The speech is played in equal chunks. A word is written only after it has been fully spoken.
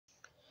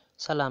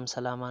ሰላም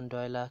አንዱ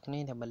አይላክ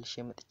ነኝ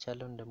ተመልሼ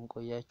መጥቻለሁ።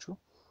 እንደምቆያችሁ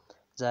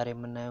ዛሬ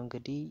የምናየው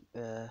እንግዲህ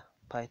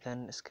ፓይተን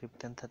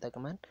ስክሪፕትን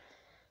ተጠቅመን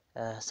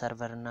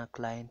ሰርቨር እና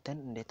ክላይንትን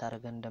እንዴት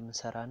አድርገን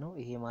እንደምንሰራ ነው።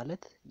 ይሄ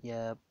ማለት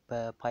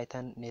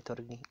በፓይተን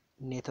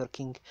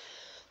ኔትወርኪንግ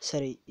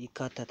ስር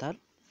ይካተታል።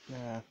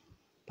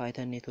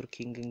 ፓይተን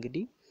ኔትወርኪንግ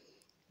እንግዲህ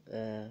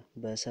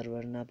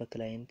በሰርቨር እና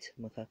በክላይንት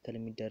መካከል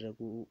የሚደረጉ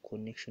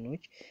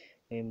ኮኔክሽኖች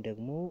ወይም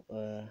ደግሞ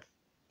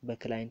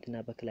በክላይንት እና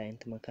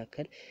በክላይንት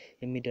መካከል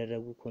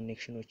የሚደረጉ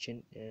ኮኔክሽኖችን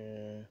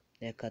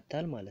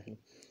ያካትታል ማለት ነው።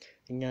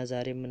 እኛ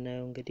ዛሬ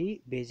የምናየው እንግዲህ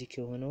ቤዚክ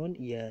የሆነውን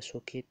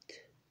የሶኬት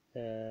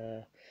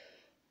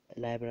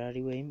ላይብራሪ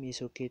ወይም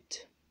የሶኬት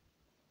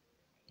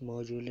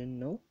ሞጁልን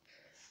ነው።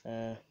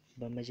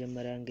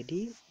 በመጀመሪያ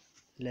እንግዲህ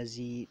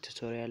ለዚህ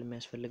ቱቶሪያል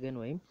የሚያስፈልገን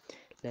ወይም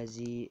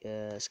ለዚህ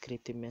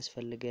ስክሪፕት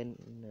የሚያስፈልገን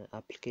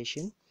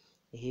አፕሊኬሽን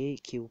ይሄ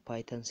ኪው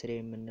ፓይተን ስሪ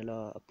የምንለው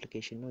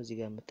አፕሊኬሽን ነው፣ እዚህ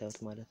ጋር የምታዩት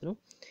ማለት ነው።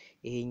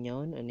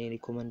 ይሄኛውን እኔ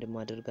ሪኮመንድ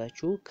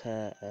ማደርጋችሁ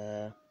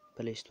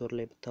ከፕሌይ ስቶር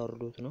ላይ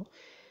ብታወርዱት ነው።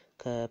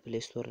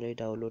 ከፕሌይ ስቶር ላይ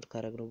ዳውንሎድ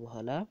ካደረግነው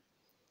በኋላ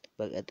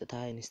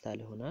በቀጥታ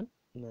ኢንስታል ይሆናል።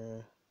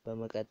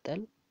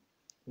 በመቀጠል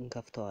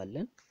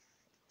እንከፍተዋለን።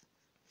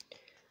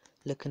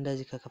 ልክ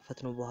እንደዚህ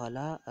ከከፈትነው በኋላ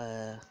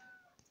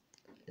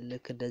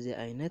ልክ እንደዚህ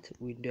አይነት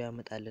ዊንዶ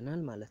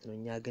ያመጣልናል ማለት ነው።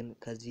 እኛ ግን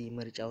ከዚህ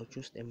ምርጫዎች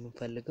ውስጥ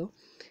የምንፈልገው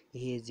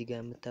ይሄ እዚህ ጋር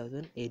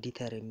የምታዩትን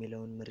ኤዲተር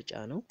የሚለውን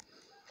ምርጫ ነው።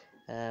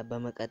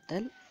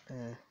 በመቀጠል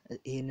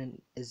ይሄንን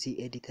እዚህ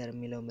ኤዲተር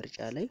የሚለው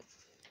ምርጫ ላይ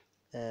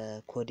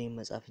ኮዴን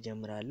መጻፍ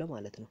ጀምራለሁ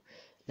ማለት ነው።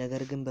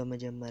 ነገር ግን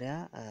በመጀመሪያ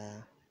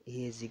ይሄ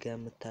እዚህ ጋር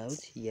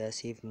የምታዩት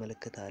የሴቭ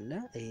ምልክት አለ።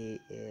 ይሄ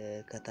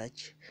ከታች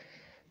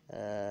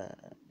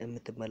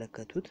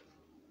የምትመለከቱት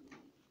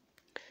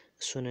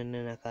እሱን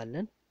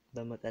እንነካለን።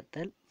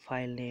 በመቀጠል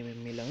ፋይል ኔም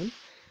የሚለውን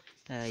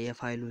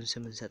የፋይሉን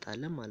ስም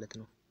እንሰጣለን ማለት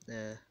ነው።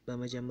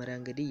 በመጀመሪያ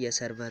እንግዲህ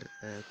የሰርቨር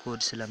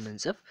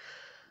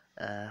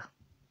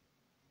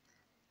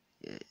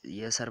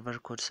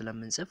ኮድ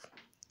ስለምንጽፍ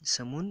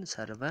ስሙን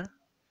ሰርቨር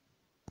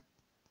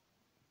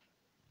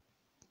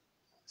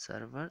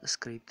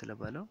ስክሪፕት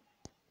ልበለው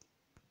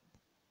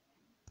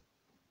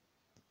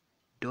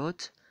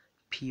ዶት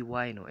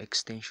ፒዋይ ነው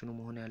ኤክስቴንሽኑ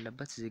መሆን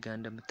ያለበት። እዚህ ጋር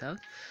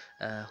እንደምታዩት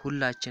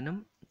ሁላችንም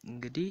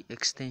እንግዲህ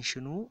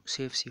ኤክስቴንሽኑ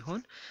ሴፍ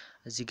ሲሆን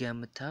እዚህ ጋር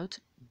የምታዩት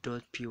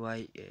ዶት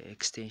ፒዋይ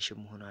ኤክስቴንሽን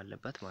መሆን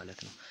አለበት ማለት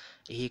ነው።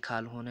 ይሄ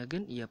ካልሆነ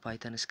ግን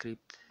የፓይተን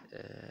ስክሪፕት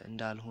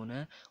እንዳልሆነ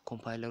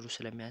ኮምፓይለሩ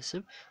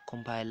ስለሚያስብ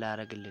ኮምፓይል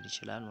ላያደርግልን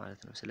ይችላል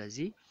ማለት ነው።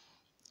 ስለዚህ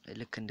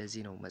ልክ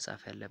እንደዚህ ነው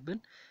መጻፍ ያለብን።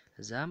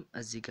 እዛም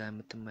እዚህ ጋር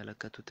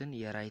የምትመለከቱትን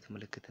የራይት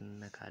ምልክት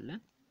እንነካለን።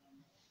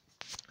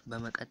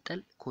 በመቀጠል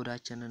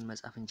ኮዳችንን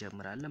መጻፍ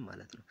እንጀምራለን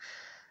ማለት ነው።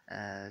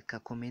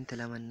 ከኮሜንት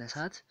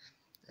ለመነሳት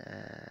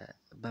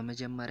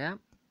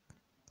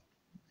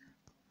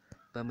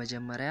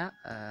በመጀመሪያ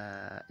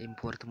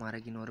ኢምፖርት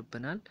ማድረግ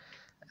ይኖርብናል፣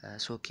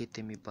 ሶኬት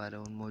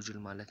የሚባለውን ሞጁል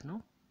ማለት ነው።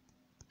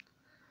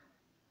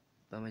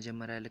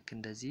 በመጀመሪያ ልክ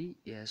እንደዚህ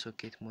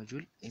የሶኬት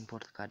ሞጁል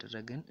ኢምፖርት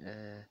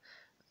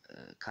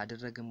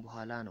ካደረግን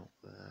በኋላ ነው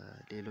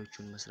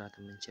ሌሎቹን መስራት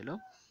የምንችለው።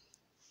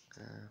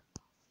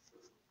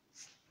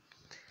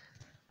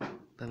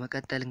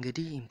 በመቀጠል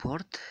እንግዲህ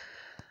ኢምፖርት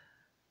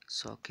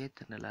ሶኬት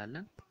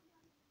እንላለን።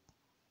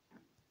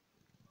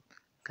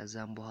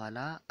 ከዛም በኋላ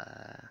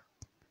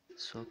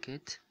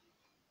ሶኬት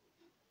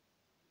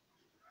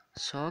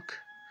ሶክ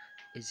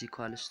ኢዝ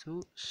ኢኳልስ ቱ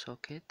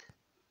ሶኬት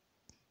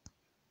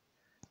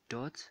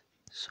ዶት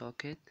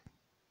ሶኬት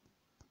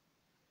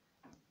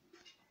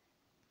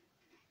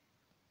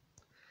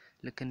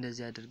ልክ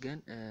እንደዚህ አድርገን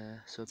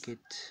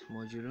ሶኬት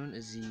ሞጁሉን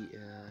እዚህ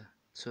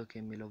ሶክ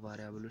የሚለው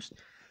ቫሪያብል ውስጥ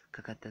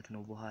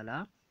ከከተትነው በኋላ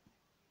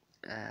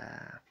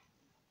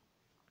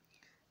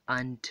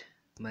አንድ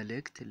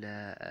መልእክት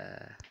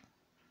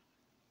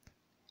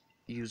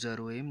ለዩዘር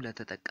ወይም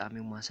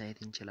ለተጠቃሚው ማሳየት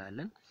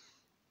እንችላለን።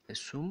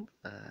 እሱም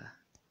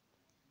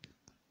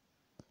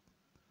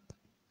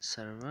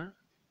ሰርቨር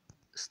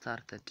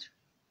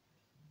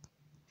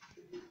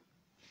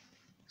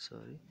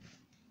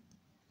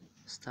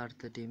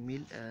ስታርትድ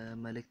የሚል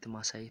መልእክት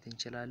ማሳየት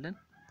እንችላለን።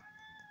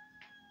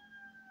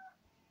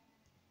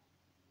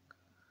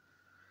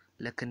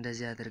 ልክ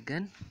እንደዚህ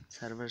አድርገን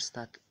ሰርቨር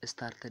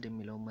ስታርትድ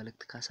የሚለውን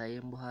መልእክት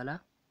ካሳየን በኋላ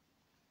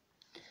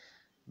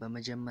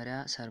በመጀመሪያ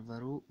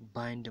ሰርቨሩ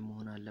ባይንድ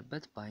መሆን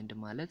አለበት። ባይንድ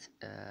ማለት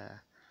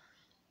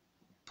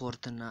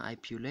ፖርት እና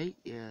አይፒው ላይ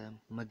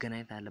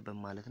መገናኘት አለበት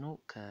ማለት ነው።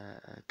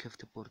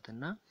 ከክፍት ፖርት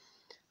እና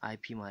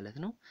አይፒ ማለት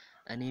ነው።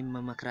 እኔም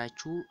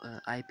መመክራችሁ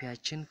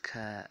አይፒያችን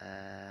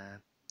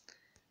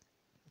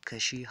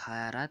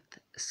ከ1024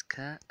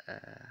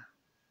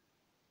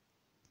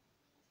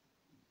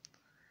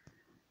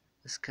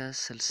 እስከ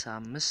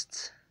 65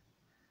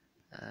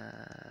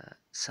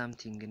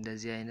 ሳምቲንግ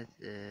እንደዚህ አይነት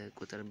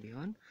ቁጥር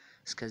ቢሆን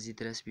እስከዚህ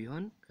ድረስ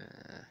ቢሆን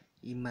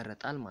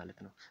ይመረጣል ማለት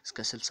ነው። እስከ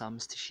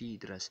 65000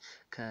 ድረስ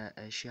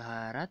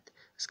ከ1024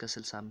 እስከ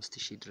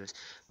 65000 ድረስ።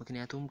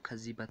 ምክንያቱም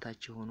ከዚህ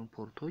በታች የሆኑ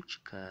ፖርቶች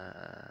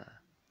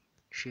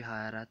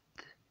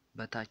ከ1024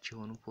 በታች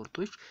የሆኑ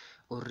ፖርቶች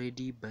ኦሬዲ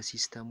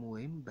በሲስተሙ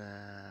ወይም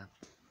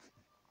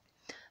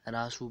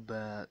ራሱ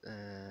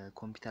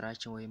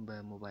በኮምፒውተራችን ወይም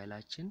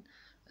በሞባይላችን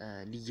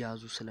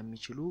ሊያዙ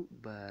ስለሚችሉ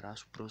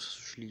በራሱ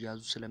ፕሮሰሶች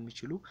ሊያዙ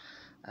ስለሚችሉ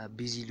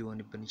ቢዚ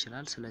ሊሆንብን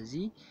ይችላል።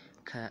 ስለዚህ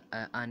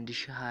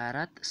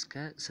ከ1024 እስከ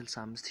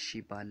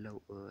 65000 ባለው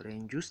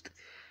ሬንጅ ውስጥ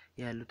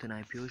ያሉትን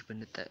አይፒዎች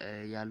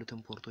ያሉትን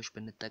ፖርቶች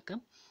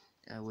ብንጠቀም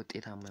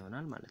ውጤታማ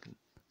ይሆናል ማለት ነው።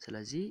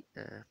 ስለዚህ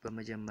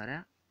በመጀመሪያ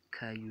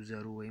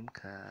ከዩዘሩ ወይም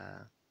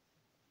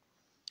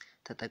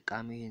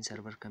ከተጠቃሚው ይሄን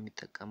ሰርቨር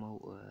ከሚጠቀመው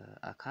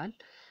አካል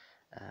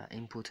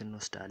ኢንፑት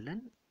እንወስዳለን።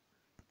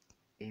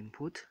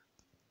 ኢንፑት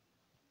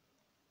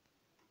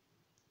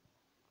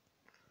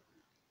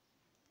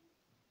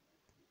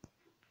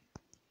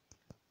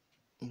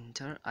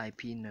ኢንተር አይፒ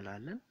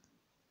እንላለን።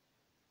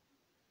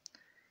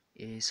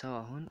 ይሄ ሰው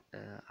አሁን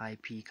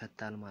አይፒ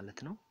ይከታል ማለት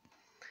ነው።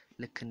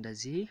 ልክ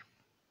እንደዚህ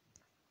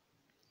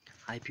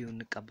አይፒው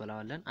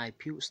እንቀበላለን።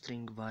 አይፒው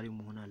ስትሪንግ ቫልዩ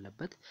መሆን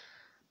አለበት።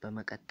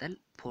 በመቀጠል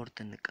ፖርት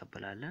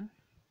እንቀበላለን።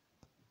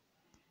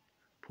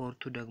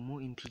 ፖርቱ ደግሞ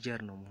ኢንቲጀር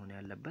ነው መሆን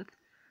ያለበት።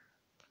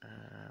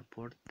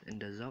 ፖርት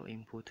እንደዛው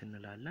ኢንፑት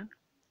እንላለን።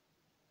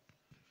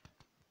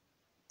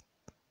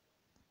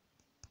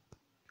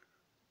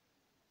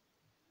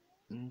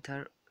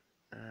 ኢንተር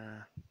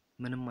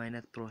ምንም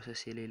አይነት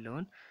ፕሮሰስ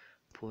የሌለውን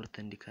ፖርት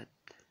እንዲከት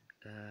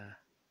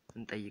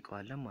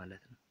እንጠይቀዋለን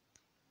ማለት ነው።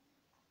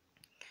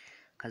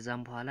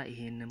 ከዛም በኋላ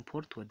ይሄንን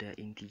ፖርት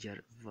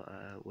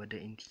ወደ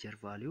ኢንቲጀር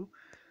ቫልዩ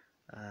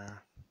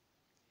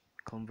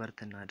ኮንቨርት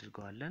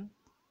እናድርገዋለን።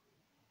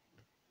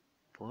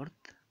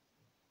 ፖርት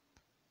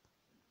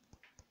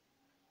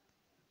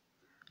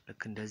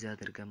ልክ እንደዚህ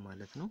አድርገን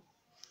ማለት ነው።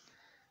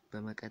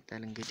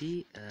 በመቀጠል እንግዲህ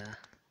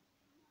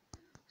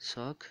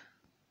sock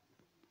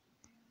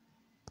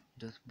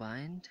dot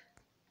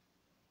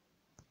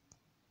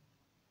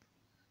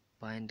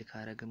bind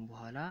ካረግን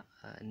በኋላ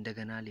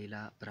እንደገና ሌላ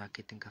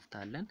ብራኬት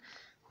እንከፍታለን።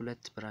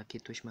 ሁለት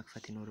ብራኬቶች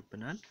መክፈት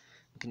ይኖርብናል።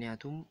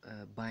 ምክንያቱም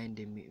ባይንድ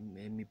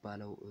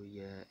የሚባለው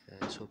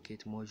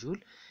የሶኬት ሞጁል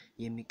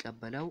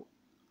የሚቀበለው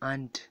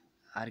አንድ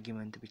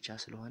አርጊመንት ብቻ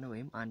ስለሆነ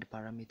ወይም አንድ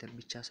ፓራሜትር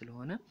ብቻ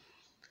ስለሆነ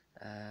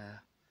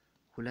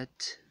ሁለት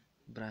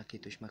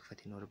ብራኬቶች መክፈት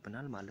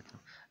ይኖርብናል ማለት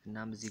ነው።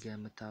 እናም እዚህ ጋር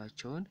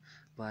የምታዩቸውን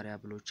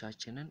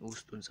ቫሪያብሎቻችንን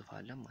ውስጡ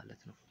እንጽፋለን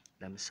ማለት ነው።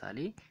 ለምሳሌ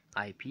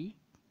አይፒ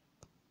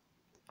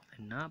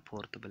እና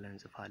ፖርት ብለን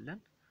እንጽፋለን።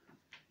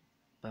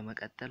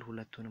 በመቀጠል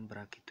ሁለቱንም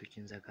ብራኬቶች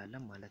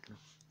እንዘጋለን ማለት ነው።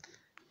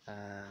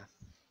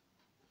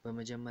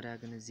 በመጀመሪያ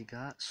ግን እዚህ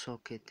ጋር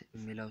ሶኬት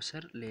የሚለው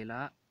ስር ሌላ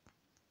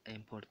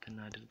ኢምፖርት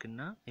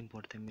እናድርግና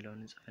ኢምፖርት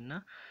የሚለውን እንጽፍና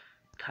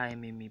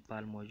ታይም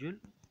የሚባል ሞጁል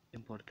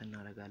ኢምፖርት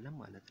እናደርጋለን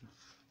ማለት ነው።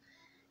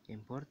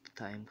 ኢምፖርት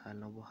ታይም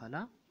ካልነው በኋላ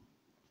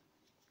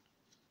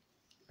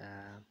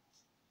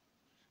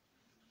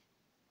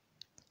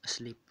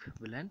ስሊፕ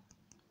ብለን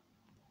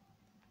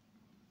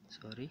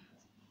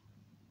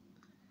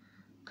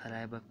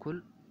ከላይ በኩል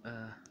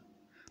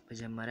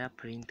መጀመሪያ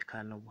ፕሪንት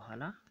ካልነው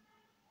በኋላ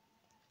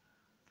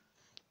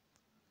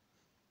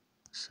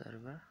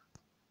ሰርቨር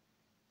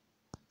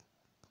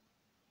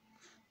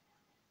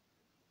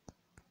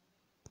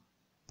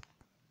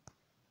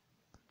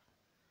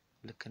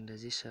ልክ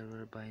እንደዚህ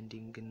ሰርቨር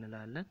ባይንዲንግ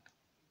እንላለን።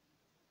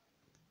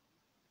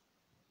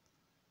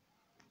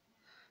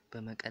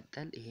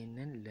 በመቀጠል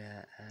ይሄንን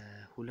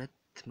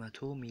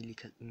ለ200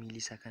 ሚሊ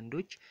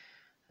ሰከንዶች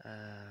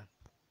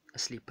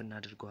ስሊፕ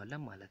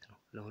እናድርገዋለን ማለት ነው።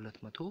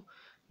 ለ200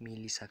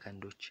 ሚሊ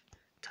ሰከንዶች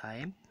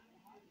ታይም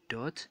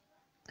ዶት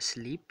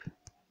ስሊፕ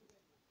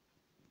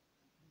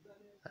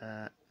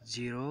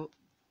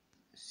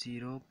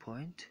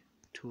 0.2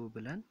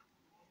 ብለን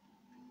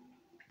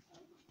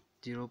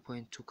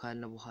 0.2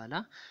 ካልነ በኋላ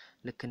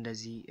ልክ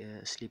እንደዚህ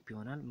ስሊፕ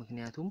ይሆናል።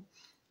 ምክንያቱም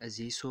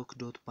እዚህ ሶክ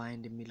ዶት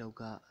ባይንድ የሚለው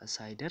ጋር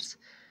ሳይደርስ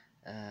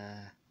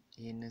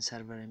ይሄንን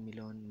ሰርቨር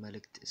የሚለውን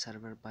መልእክት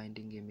ሰርቨር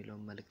ባይንዲንግ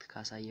የሚለውን መልእክት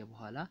ካሳየ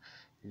በኋላ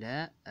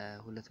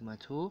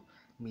ለ200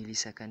 ሚሊ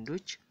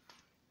ሰከንዶች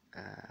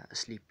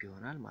ስሊፕ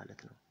ይሆናል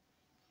ማለት ነው።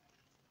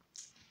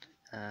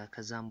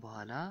 ከዛም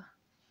በኋላ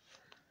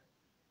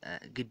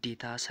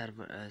ግዴታ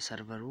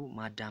ሰርቨሩ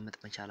ማዳመጥ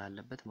መቻል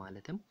አለበት፣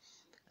 ማለትም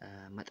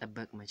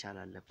መጠበቅ መቻል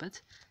አለበት።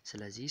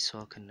 ስለዚህ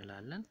ሶክ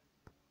እንላለን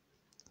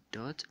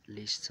ዶት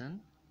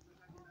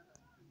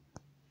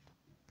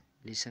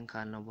ሊስን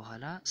ካልነው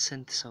በኋላ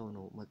ስንት ሰው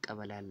ነው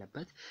መቀበል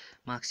ያለበት?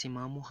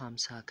 ማክሲማሙ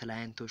 50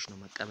 ክላይንቶች ነው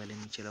መቀበል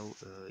የሚችለው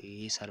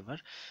ይሄ ሰርቨር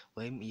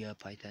ወይም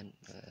የፓይተን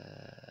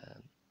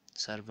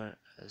ሰርቨር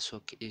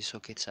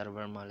ሶኬት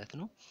ሰርቨር ማለት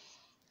ነው።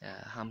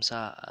 50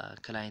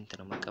 ክላይንት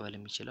ነው መቀበል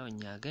የሚችለው።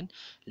 እኛ ግን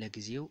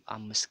ለጊዜው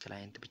 5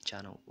 ክላይንት ብቻ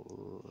ነው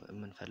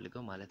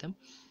የምንፈልገው። ማለትም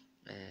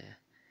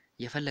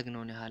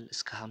የፈለግነውን ያህል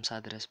እስከ 50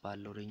 ድረስ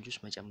ባለው ሬንጅ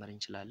ውስጥ መጨመር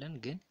እንችላለን።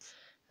 ግን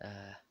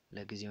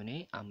ለጊዜው እኔ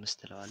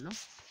 5 እለዋለሁ።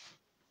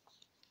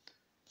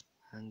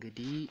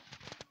 እንግዲህ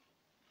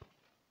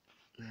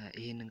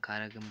ይሄንን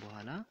ካደረግን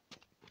በኋላ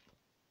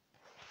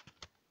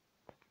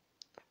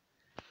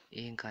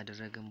ይሄን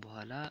ካደረግን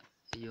በኋላ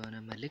የሆነ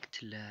መልእክት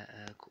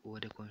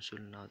ወደ ኮንሶል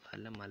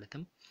እናወጣለን።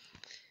 ማለትም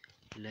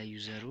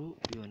ለዩዘሩ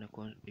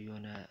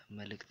የሆነ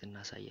መልእክት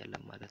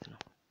እናሳያለን ማለት ነው።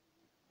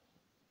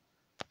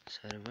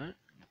 ሰርቨር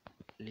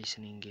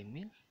ሊስኒንግ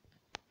የሚል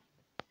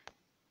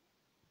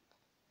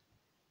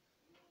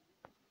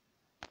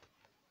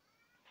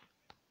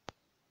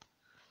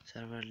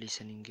ሰርቨር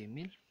ሊስኒንግ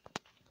የሚል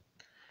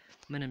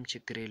ምንም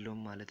ችግር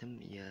የለውም ማለትም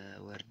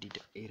የወርድ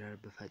ኤረር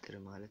በፈጥር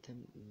ማለትም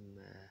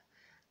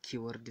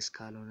ኪወርድ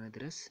እስካልሆነ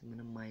ድረስ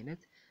ምንም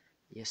አይነት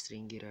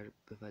የስትሪንግ ኤረር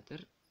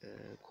በፈጥር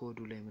ኮዱ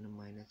ላይ ምንም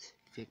አይነት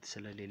ኢፌክት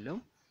ስለሌለው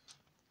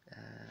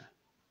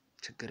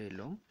ችግር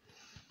የለውም።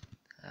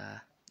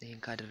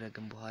 ይሄን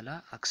ካደረግን በኋላ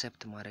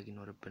አክሰፕት ማድረግ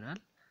ይኖርብናል።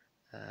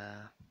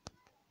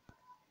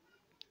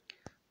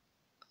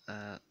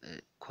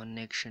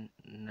 ኮኔክሽን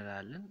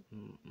እንላለን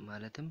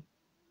ማለትም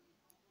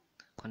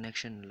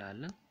ኮኔክሽን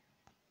እንላለን።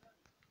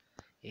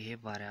 ይሄ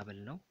ቫሪያብል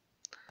ነው።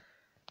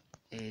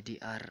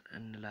 ADR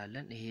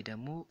እንላለን። ይሄ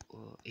ደግሞ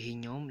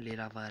ይሄኛውም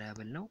ሌላ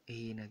ቫሪያብል ነው።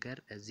 ይሄ ነገር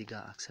እዚህ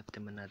ጋር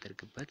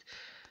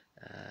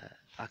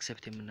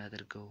አክሰፕት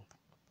የምናደርገው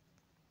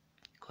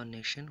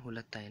ኮኔክሽን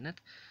ሁለት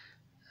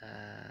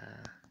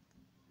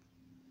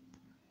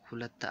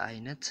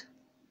አይነት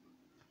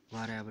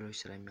ቫሪያብሎች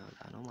ስለሚያወጣ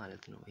ነው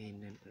ማለት ነው።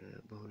 ይሄንን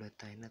በሁለት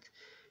አይነት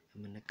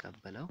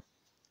የምንቀበለው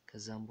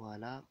ከዛም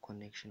በኋላ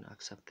ኮኔክሽን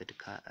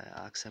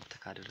አክሰፕት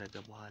ካደረገ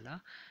በኋላ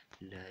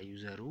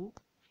ለዩዘሩ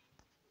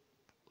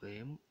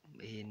ወይም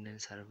ይሄንን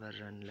ሰርቨር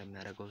ረን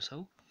ለሚያደርገው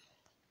ሰው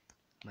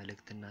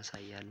መልእክት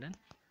እናሳያለን።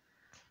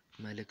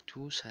 መልእክቱ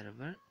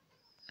ሰርቨር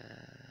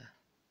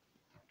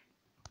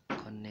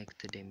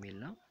ኮኔክትድ የሚል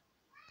ነው።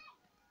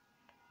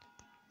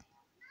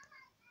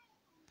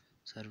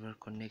 ሰርቨር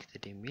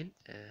ኮኔክትድ የሚል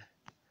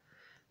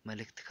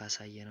መልእክት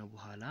ካሳየነው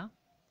በኋላ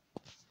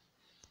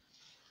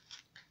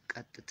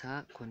ቀጥታ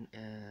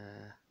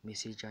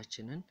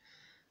ሜሴጃችንን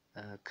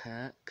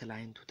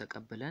ከክላይንቱ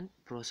ተቀብለን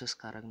ፕሮሰስ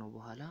ካረግነው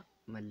በኋላ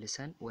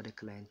መልሰን ወደ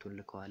ክላይንቱ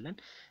ልከዋለን።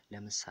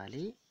 ለምሳሌ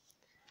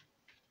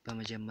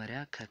በመጀመሪያ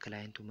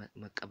ከክላይንቱ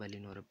መቀበል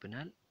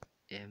ይኖርብናል።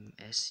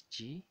 MSG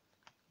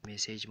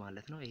ሜሴጅ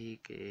ማለት ነው። ይሄ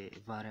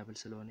ቫሪያብል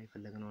ስለሆነ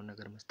የፈለግነውን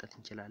ነገር መስጠት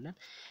እንችላለን።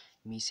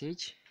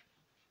 ሜሴጅ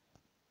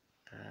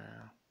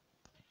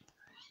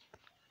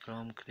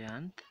from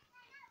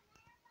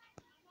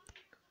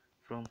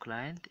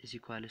client is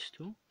equals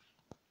to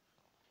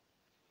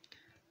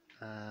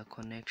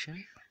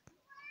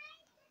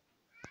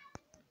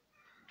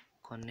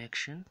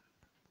connection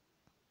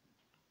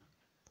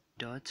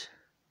dot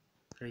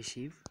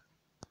receive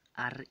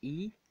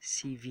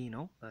RECV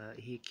ነው።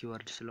 ይሄ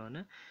ኪወርድ ስለሆነ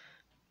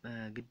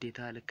ግዴታ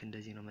ልክ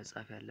እንደዚህ ነው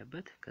መጻፍ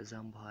ያለበት።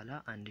 ከዛም በኋላ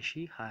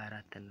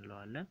 1024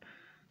 እንለዋለን።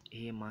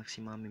 ይሄ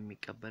ማክሲማም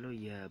የሚቀበለው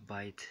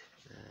የባይት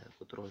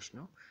ቁጥሮች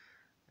ነው።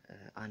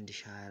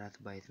 1024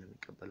 ባይት ነው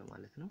የሚቀበለው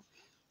ማለት ነው።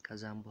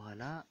 ከዛም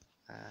በኋላ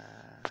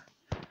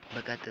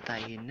በቀጥታ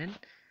ይሄንን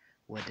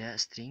ወደ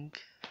ስትሪንግ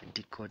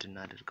ዲኮድ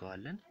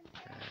እናደርገዋለን።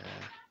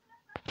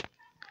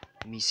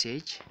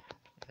 ሜሴጅ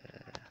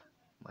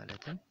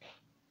ማለትም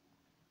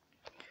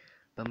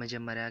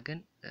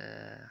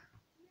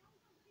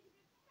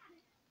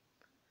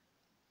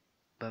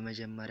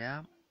በመጀመሪያ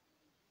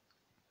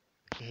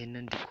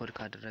ይሄንን ዲኮድ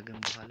ካደረግን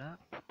በኋላ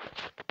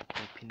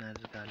ኮፒ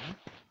እናደርጋለን።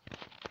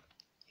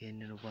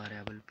 ይሄንን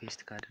ቫሪያብል ፔስት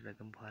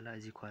ካደረግን በኋላ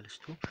እዚህ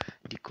ኳልስቱ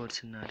ዲኮድ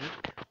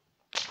ስናደርግ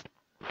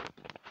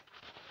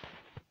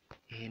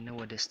ይሄንን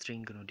ወደ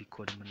ስትሪንግ ነው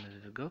ዲኮድ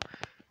የምናደርገው።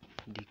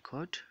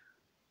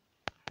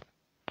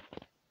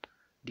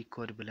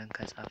 ዲኮድ ብለን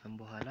ከጻፈን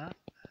በኋላ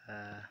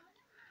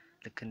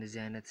ልክ እንደዚህ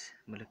አይነት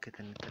ምልክት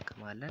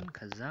እንጠቀማለን።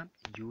 ከዛ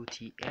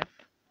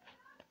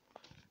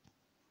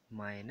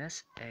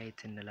UTF-8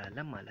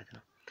 እንላለን ማለት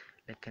ነው።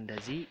 ልክ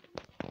እንደዚህ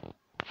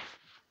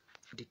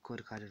ዲኮድ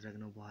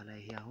ካደረግነው በኋላ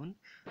ይሄ አሁን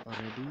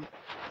ኦሬዲ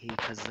ይሄ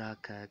ከዛ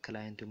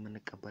ከክላይንቱ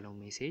የምንቀበለው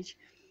ሜሴጅ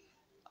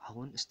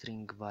አሁን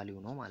ስትሪንግ ቫልዩ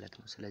ነው ማለት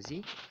ነው። ስለዚህ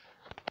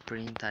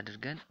ፕሪንት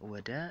አድርገን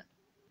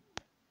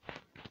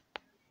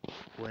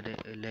ወደ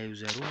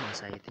ለዩዘሩ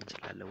ማሳየት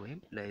እንችላለን ወይም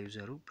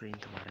ለዩዘሩ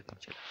ፕሪንት ማድረግ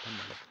እንችላለን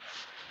ማለት ነው።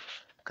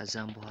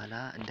 ከዛም በኋላ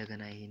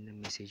እንደገና ይሄንን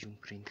ሜሴጁን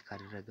ፕሪንት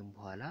ካደረግን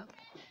በኋላ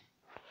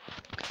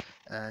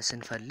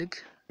ስንፈልግ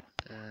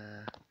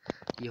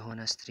የሆነ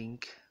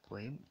ስትሪንግ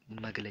ወይም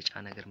መግለጫ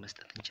ነገር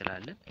መስጠት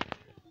እንችላለን።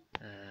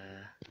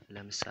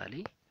 ለምሳሌ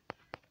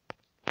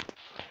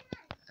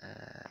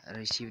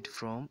received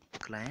from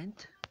client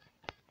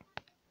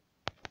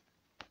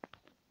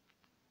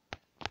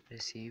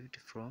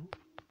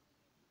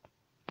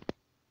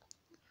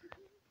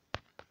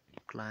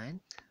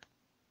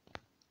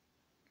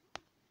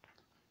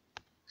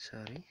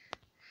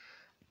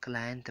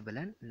ክላይንት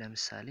ብለን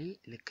ለምሳሌ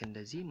ልክ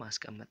እንደዚህ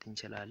ማስቀመጥ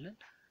እንችላለን።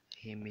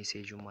 ይሄ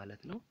ሜሴጁ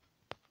ማለት ነው።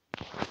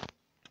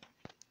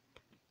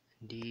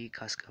 እንዲህ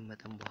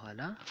ካስቀመጥን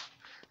በኋላ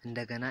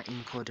እንደገና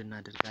ኢንኮድ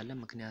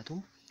እናደርጋለን።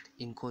 ምክንያቱም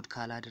ኢንኮድ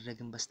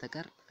ካላደረግን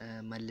በስተቀር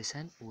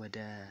መልሰን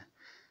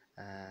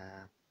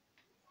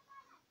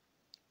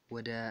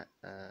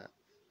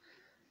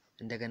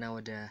እንደገና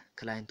ወደ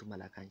ክላይንቱ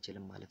መላክ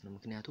አንችልም ማለት ነው።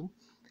 ምክንያቱም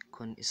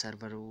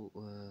ሰርቨሩ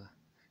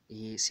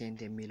ይሄ ሴንት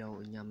የሚለው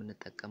እኛ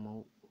የምንጠቀመው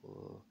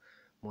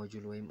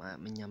ሞጁል ወይም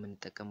እኛ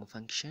የምንጠቀመው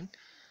ፈንክሽን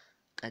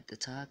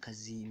ቀጥታ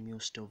ከዚህ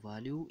የሚወስደው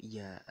ቫልዩ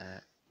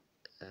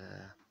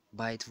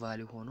ባይት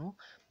ቫልዩ ሆኖ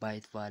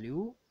ባይት ቫልዩ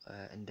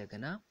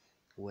እንደገና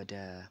ወደ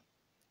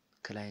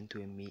ክላይንቱ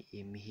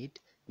የሚሄድ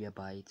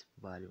የባይት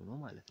ቫልዩ ነው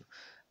ማለት ነው።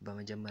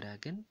 በመጀመሪያ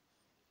ግን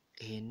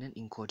ይሄንን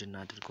ኢንኮድ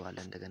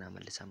እናድርገዋለን እንደገና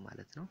መልሰን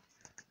ማለት ነው።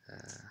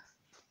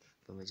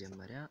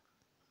 በመጀመሪያ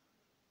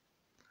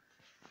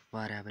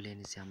ቫሪያብልን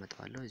እዚህ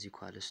አመጣዋለሁ እዚህ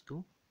ኳልስቱ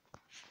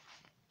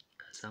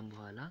ከዛም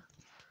በኋላ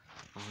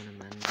አሁንም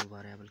አንዱ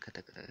ቫሪያብል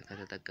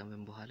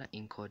ከተጠቀምን በኋላ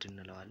ኢንኮድ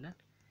እንለዋለን።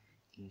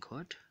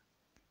 ኢንኮድ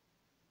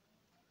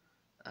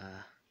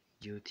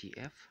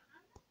UTF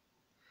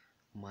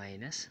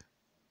ማይነስ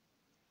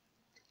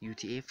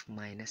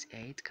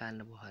 8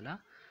 ካልን በኋላ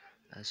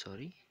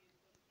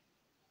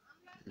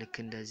ልክ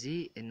እንደዚህ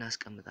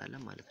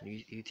እናስቀምጣለን ማለት ነው።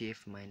 UTF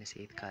ማይነስ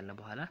 8 ካልን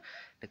በኋላ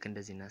ልክ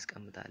እንደዚህ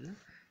እናስቀምጣለን።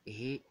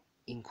 ይሄ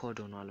ኢንኮድ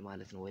ሆኗል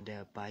ማለት ነው። ወደ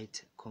ባይት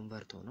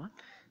ኮንቨርት ሆኗል።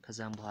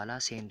 ከዛም በኋላ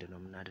ሴንድ ነው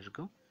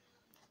የምናደርገው።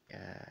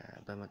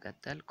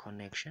 በመቀጠል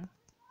ኮኔክሽን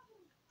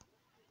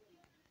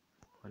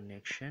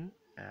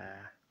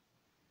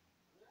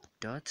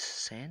ዶት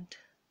ሴንድ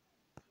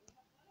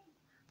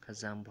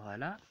ከዛም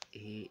በኋላ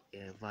ይሄ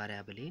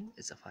ቫሪያብልን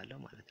እጽፋለሁ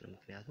ማለት ነው።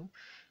 ምክንያቱም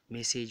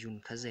ሜሴጁን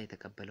ከዛ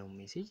የተቀበለው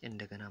ሜሴጅ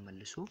እንደገና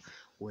መልሶ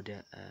ወደ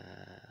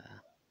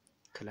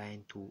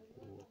ክላይንቱ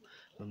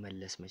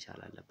መመለስ መቻል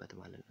አለበት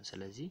ማለት ነው።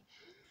 ስለዚህ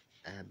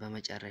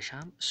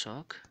በመጨረሻም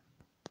ሶክ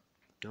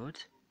ዶት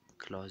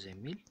ክሎዝ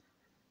የሚል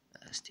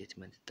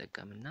ስቴትመንት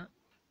ተጠቀምና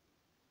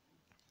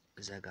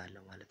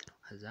ዘጋለሁ ማለት ነው።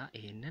 ከዛ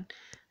ይሄንን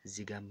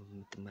እዚህ ጋር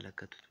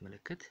የምትመለከቱት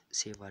ምልክት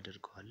ሴቭ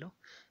አድርገዋለሁ።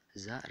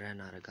 እዛ ረን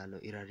አደርጋለሁ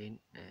ኢረሬን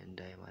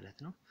እንዳይ ማለት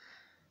ነው።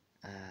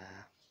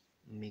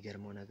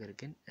 የሚገርመው ነገር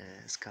ግን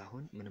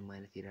እስካሁን ምንም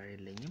አይነት ኢረር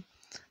የለኝም።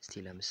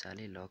 እስቲ ለምሳሌ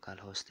ሎካል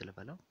ሆስት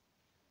ልበለው።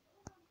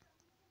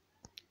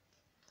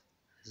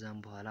 ከዛም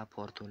በኋላ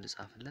ፖርቱን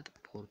ልጻፍለት።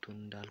 ፖርቱን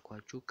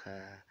እንዳልኳችሁ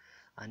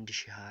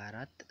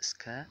ከ1024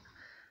 እስከ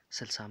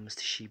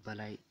 65000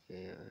 በላይ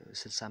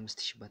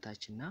 65000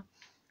 በታች እና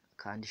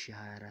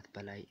ከ1024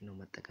 በላይ ነው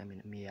መጠቀም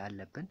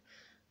ያለብን።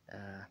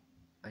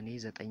 እኔ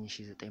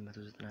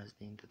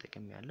 9999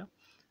 ተጠቅሜያለሁ።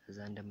 እዛ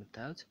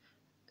እንደምታዩት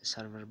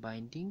ሰርቨር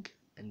ባይንዲንግ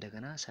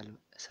እንደገና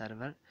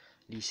ሰርቨር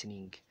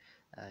ሊስኒንግ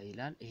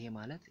ይላል። ይሄ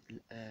ማለት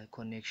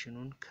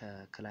ኮኔክሽኑን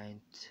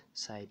ከክላይንት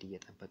ሳይድ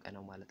እየጠበቀ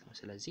ነው ማለት ነው።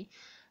 ስለዚህ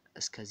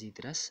እስከዚህ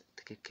ድረስ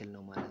ትክክል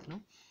ነው ማለት ነው።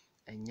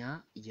 እኛ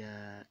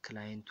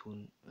የክላይንቱን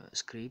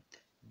ስክሪፕት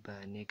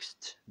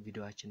በኔክስት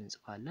ቪዲዮአችን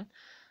እንጽፋለን።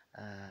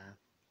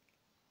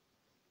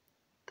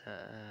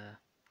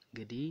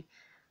 እንግዲህ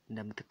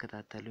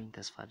እንደምትከታተሉኝ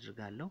ተስፋ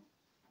አድርጋለሁ።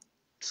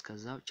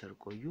 እስከዛው ቸር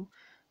ቆዩ።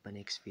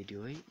 በኔክስት ቪዲዮ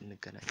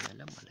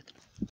እንገናኛለን ማለት ነው።